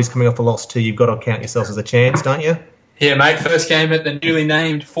the Brumbies coming off a loss too. You've got to count yourselves as a chance, don't you? Yeah, mate. First game at the newly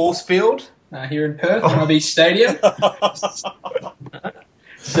named Force Field here in Perth, MIB Stadium.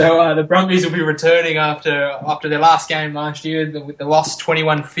 So the Brumbies will be returning after their last game last year with the loss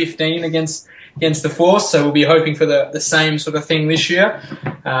 21-15 against the Force. So we'll be hoping for the same sort of thing this year,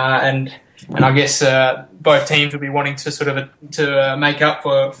 and I guess both teams will be wanting to sort of to make up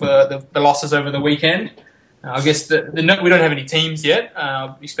for the losses over the weekend. I guess we don't have any teams yet.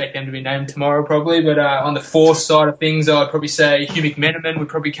 Expect them to be named tomorrow probably. But on the Force side of things, I'd probably say Hugh McMenamin would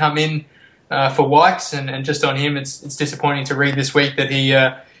probably come in for Wykes, and just on him, it's disappointing to read this week that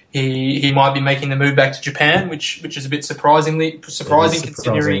he might be making the move back to Japan, which is a bit surprising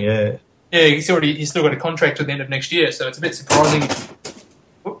considering. Yeah. Yeah, he's still got a contract till the end of next year, so it's a bit surprising.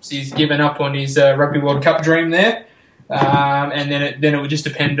 Whoops, he's given up on his Rugby World Cup dream there. And then it would just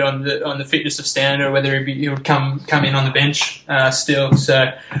depend on the fitness of Stander, whether he would come in on the bench still.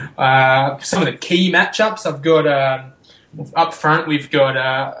 So some of the key matchups I've got up front. We've got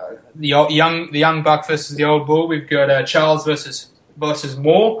the young buck versus the old bull. We've got Charles versus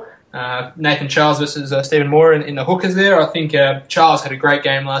Moore. Nathan Charles versus Stephen Moore in the hookers there. I think Charles had a great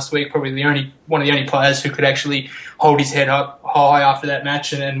game last week. Probably one of the only players who could actually hold his head up high after that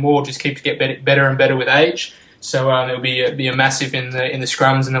match, and Moore just keeps getting better and better with age. So there'll be a massive in the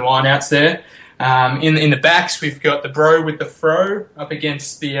scrums and the lineouts there. In the backs, we've got the Bro with the Fro up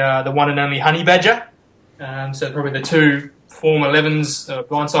against the one and only Honey Badger. So probably the two form 11s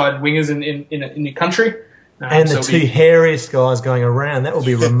blindside wingers in the country. And the two hairiest guys going around. That will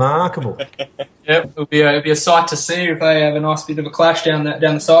be remarkable. Yep, it'll be a sight to see if they have a nice bit of a clash down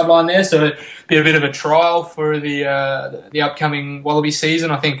the sideline there. So it'll be a bit of a trial for the upcoming Wallaby season.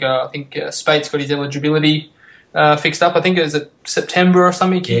 I think Spate's got his eligibility fixed up. I think it was September or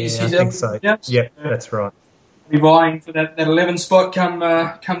something. I think so. Yeah, that's right. We'll be vying for that 11 spot come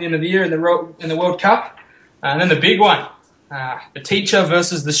the end of the year in the World Cup. And then the big one, the teacher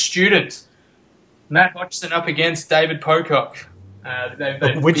versus the student. Matt Hodgson up against David Pocock.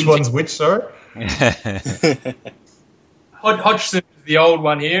 Which one's which, sorry? Hodgson is the old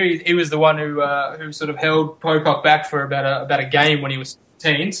one here. He was the one who sort of held Pocock back for about a game when he was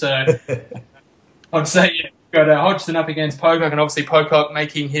 17. So I'd say got Hodgson up against Pocock, and obviously Pocock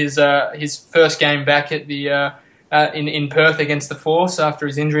making his first game back at the in Perth against the Force after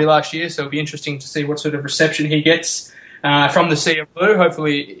his injury last year. So it'll be interesting to see what sort of reception he gets from the Sea of Blue.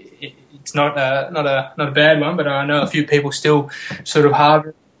 Hopefully it's not a bad one, but I know a few people still sort of harbour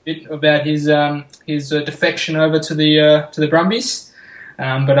a bit about his defection over to the Brumbies.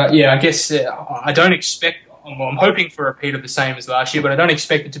 I guess I don't expect. I'm hoping for a repeat of the same as last year, but I don't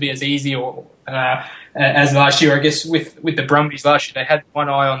expect it to be as easy as last year. I guess with the Brumbies last year, they had one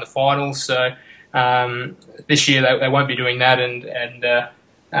eye on the finals, so this year they won't be doing that.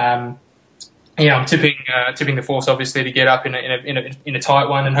 I'm tipping the Force obviously to get up in a tight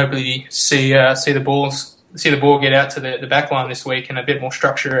one, and hopefully see the ball get out to the back line this week, and a bit more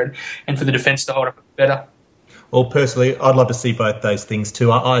structure and for the defence to hold up better. Well, personally, I'd love to see both those things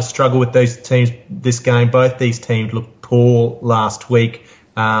too. I struggle with those teams this game. Both these teams look poor last week,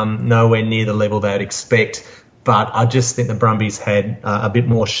 nowhere near the level they'd expect. But I just think the Brumbies had a bit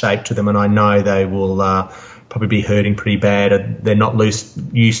more shape to them, and I know they will probably be hurting pretty bad. They're not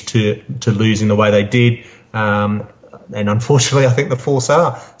used to losing the way they did. And unfortunately, I think the Force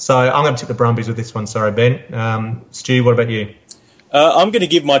are. So I'm going to tip the Brumbies with this one. Sorry, Ben. Stu, what about you? I'm going to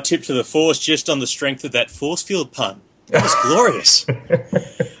give my tip to the Force just on the strength of that force field pun. That was glorious.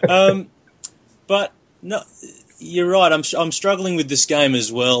 But no, you're right. I'm struggling with this game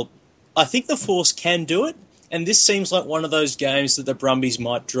as well. I think the Force can do it, and this seems like one of those games that the Brumbies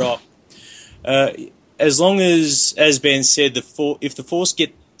might drop. As long as Ben said, if the Force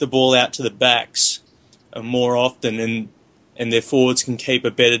get the ball out to the backs more often and their forwards can keep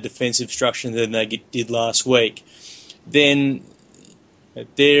a better defensive structure than they did last week, then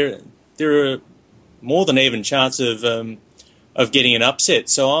they're a more than even chance of getting an upset.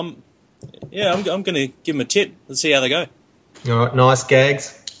 So I'm going to give them a tip. Let's see how they go. All right, nice.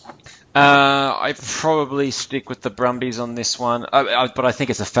 Gags. I probably stick with the Brumbies on this one, but I think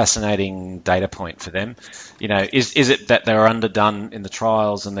it's a fascinating data point for them. You know, is it that they're underdone in the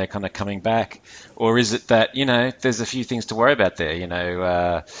trials and they're kind of coming back, or is it that, you know, there's a few things to worry about there? You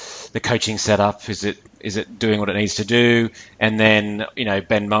know, the coaching setup, is it doing what it needs to do? And then, you know,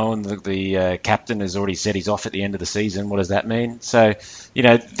 Ben Moen, the captain, has already said he's off at the end of the season. What does that mean? So, you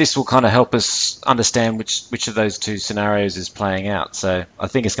know, this will kind of help us understand which of those two scenarios is playing out. So I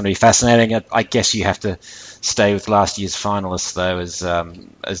think it's going to be fascinating. I guess you have to stay with last year's finalists, though,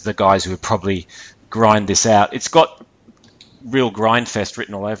 as the guys who would probably grind this out. It's got real grind fest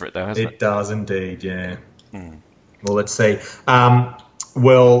written all over it, though, hasn't it? It does indeed, yeah. Well, let's see.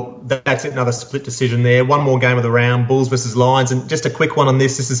 Well, that's it, another split decision there. One more game of the round, Bulls versus Lions. And just a quick one on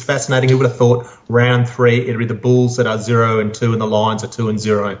this. This is fascinating. Who would have thought round 3, it'd be the Bulls that are 0-2 and the Lions are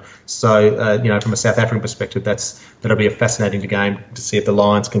 2-0. So, you know, from a South African perspective, that'll be a fascinating game to see if the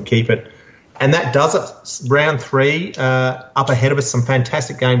Lions can keep it. And that does it. Round 3, up ahead of us, some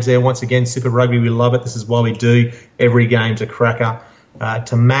fantastic games there. Once again, Super Rugby, we love it. This is why we do. Every game's a cracker.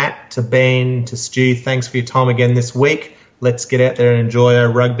 To Matt, to Ben, to Stu, thanks for your time again this week. Let's get out there and enjoy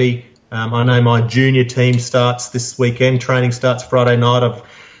our rugby. I know my junior team starts this weekend. Training starts Friday night. I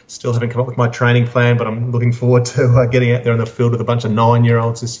still haven't come up with my training plan, but I'm looking forward to getting out there on the field with a bunch of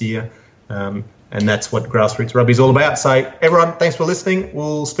 9-year-olds this year. And that's what grassroots rugby is all about. So everyone, thanks for listening.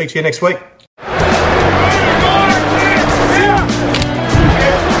 We'll speak to you next week.